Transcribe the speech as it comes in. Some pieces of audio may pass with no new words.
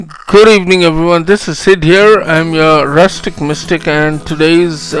Good evening, everyone. This is Sid here. I'm your rustic mystic, and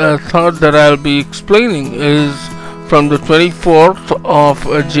today's thought that I'll be explaining is from the 24th of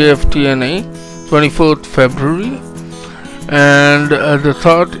JFTNA, 24th February, and the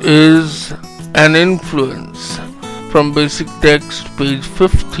thought is an influence from basic text, page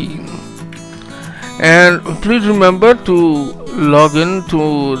 15. And please remember to log in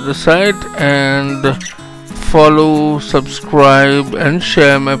to the site and follow, subscribe, and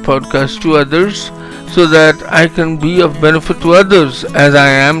share my podcast to others so that I can be of benefit to others as I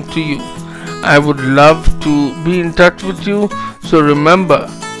am to you. I would love to be in touch with you, so remember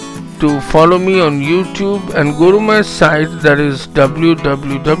to follow me on YouTube and go to my site, that is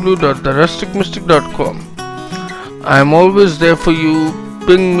www.therusticmystic.com. I am always there for you.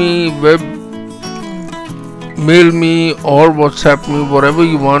 Ping me, mail me, or WhatsApp me, whatever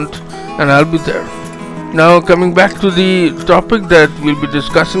you want, and I'll be there. Now, coming back to the topic that we'll be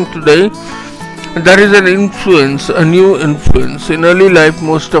discussing today, that is an influence, a new influence. In early life,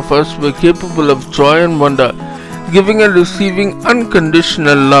 most of us were capable of joy and wonder, giving and receiving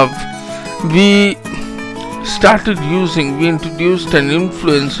unconditional love. We introduced an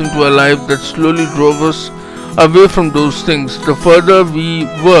influence into our life that slowly drove us away from those things. The further we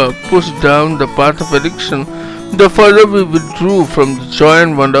were pushed down the path of addiction, the further we withdrew from the joy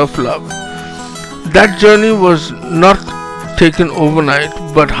and wonder of love. That journey was not taken overnight,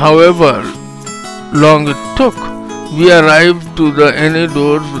 but however long it took, we arrived to the NA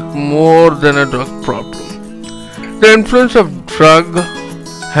doors with more than a drug problem. The influence of drug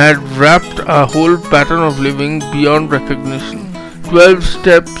had wrapped our whole pattern of living beyond recognition. 12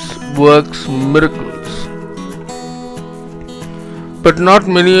 steps works miracles, but not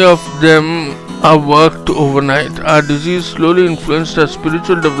many of them are worked overnight. Our disease slowly influenced our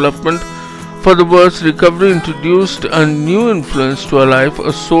spiritual development. For the worse, recovery introduced a new influence to our life,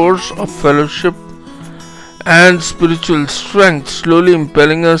 a source of fellowship and spiritual strength, slowly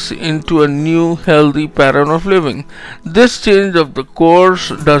impelling us into a new healthy pattern of living. This change of the course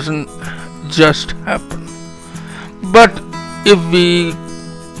doesn't just happen, but if we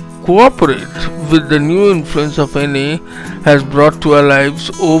cooperate with the new influence of NA has brought to our lives,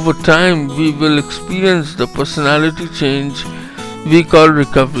 over time we will experience the personality change we call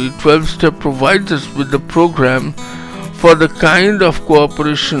recovery. 12-step provides us with the program for the kind of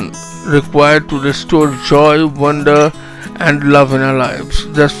cooperation required to restore joy, wonder, and love in our lives.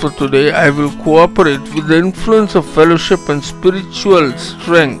 Thus, for today, I will cooperate with the influence of fellowship and spiritual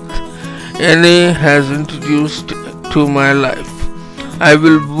strength NA has introduced to my life. I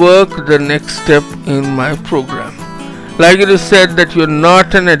will work the next step in my program. Like it is said that you are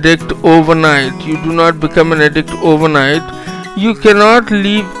not an addict overnight. You do not become an addict overnight. You cannot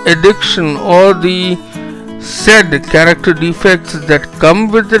leave addiction or the said character defects that come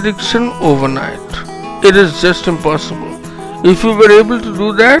with addiction overnight. It is just impossible. If you were able to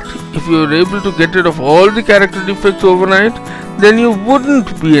do that, if you were able to get rid of all the character defects overnight, then you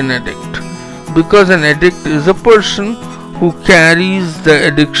wouldn't be an addict. Because an addict is a person who carries the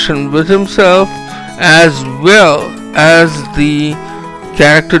addiction with himself as well as the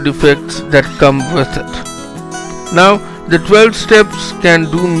character defects that come with it. Now, the 12 steps can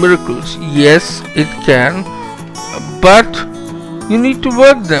do miracles. Yes, it can, but you need to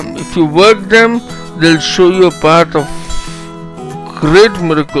work them. If you work them, they'll show you a path of great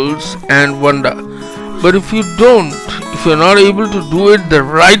miracles and wonder. But if you don't, if you're not able to do it the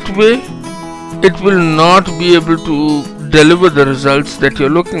right way, it will not be able to deliver the results that you're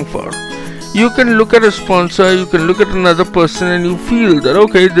looking for. You can look at a sponsor, you can look at another person, and you feel that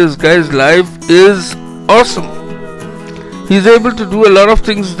okay, this guy's life is awesome. He's able to do a lot of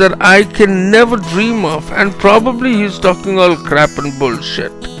things that I can never dream of, and probably he's talking all crap and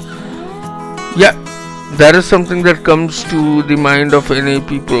bullshit. Yeah, that is something that comes to the mind of NA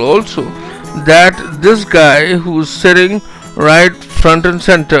people also, that this guy who's sitting right front and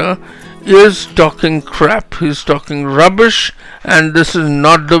center is talking crap, he's talking rubbish, and this is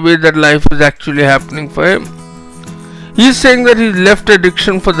not the way that life is actually happening for him. He's saying that he left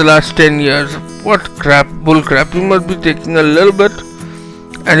addiction for the last 10 years. What crap, bull crap. He must be taking a little bit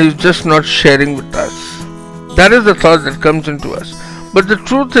and he's just not sharing with us. That is the thought that comes into us. But the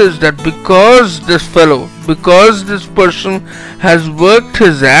truth is that because this person has worked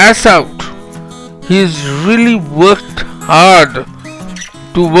his ass out, he's really worked hard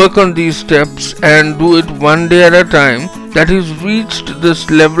to work on these steps and do it one day at a time, that he's reached this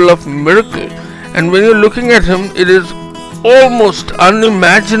level of miracle. And when you're looking at him, it is almost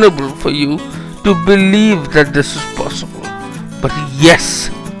unimaginable for you to believe that this is possible. But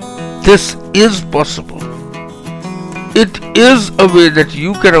yes, this is possible. it is a way that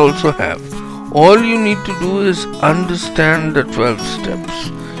you can also have. All you need to do is understand the 12 steps.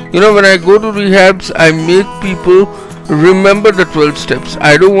 When I go to rehabs, I make people remember the 12 steps.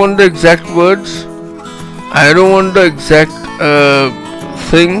 I don't want the exact words. I don't want the exact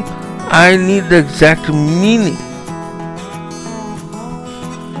thing. I need the exact meaning.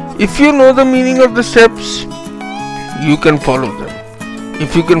 If you know the meaning of the steps, you can follow them.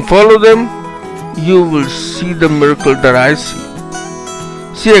 If you can follow them, you will see the miracle that I see.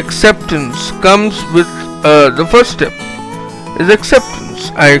 See, acceptance comes with the first step is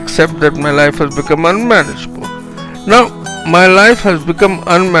acceptance. I accept that my life has become unmanageable. Now, my life has become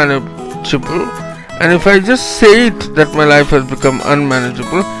unmanageable, and if I just say it that my life has become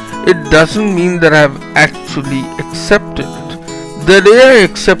unmanageable, it doesn't mean that I have actually accepted it. The day I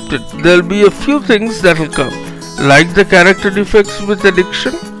accept it, there'll be a few things that will come, like the character defects with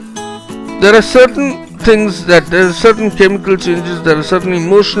addiction. There are certain things there are certain chemical changes, there are certain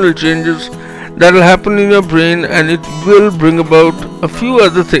emotional changes that will happen in your brain, and it will bring about a few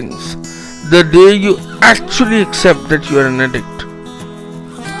other things. The day you actually accept that you are an addict,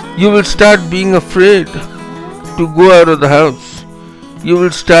 you will start being afraid to go out of the house. You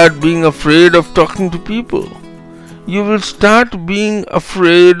will start being afraid of talking to people. You will start being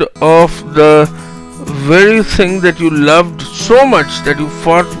afraid of the very thing that you loved so much that you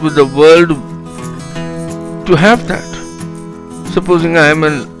fought with the world to have that. Supposing I am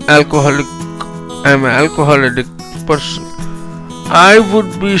an alcohol addict person, I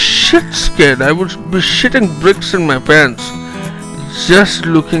would be shit scared. I would be shitting bricks in my pants just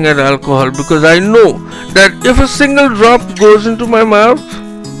looking at alcohol, because I know that if a single drop goes into my mouth,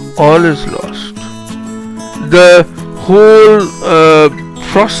 all is lost. The whole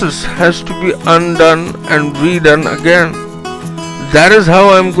process has to be undone and redone again. That is how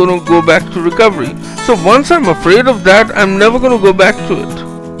I'm going to go back to recovery. So once I'm afraid of that, I'm never going to go back to it.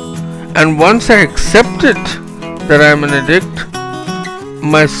 And once I accept it that I'm an addict,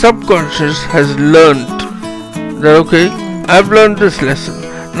 my subconscious has learned that, okay, I've learned this lesson.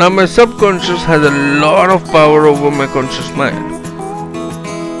 Now my subconscious has a lot of power over my conscious mind.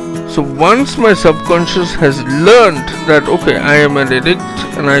 So once my subconscious has learned that, okay, I am an addict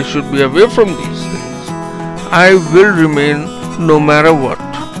and I should be away from these things, I will remain no matter what.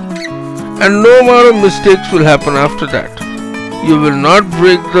 And no amount of mistakes will happen after that. You will not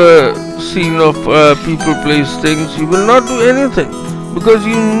break the scene of people, place, things. You will not do anything, because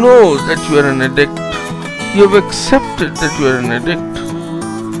you know that you are an addict. You have accepted that you are an addict.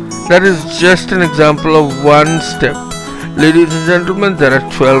 That is just an example of one step. Ladies and gentlemen, there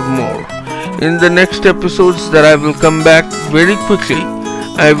are 12 more. In the next episodes that I will come back very quickly,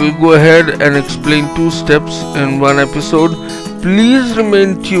 I will go ahead and explain 2 steps in one episode. Please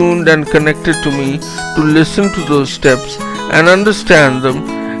remain tuned and connected to me to listen to those steps and understand them.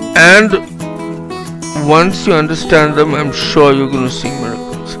 And once you understand them, I'm sure you're going to see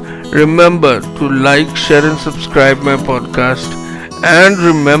miracles. Remember to like, share and subscribe my podcast. And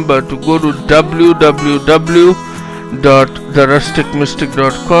remember to go to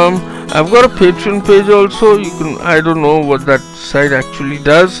www.therusticmystic.com. I've got a Patreon page also. I don't know what that site actually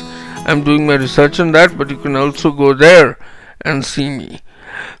does. I'm doing my research on that, but you can also go there and see me.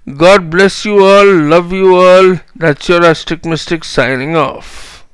 God bless you all. Love you all. That's your Rustic Mystic signing off.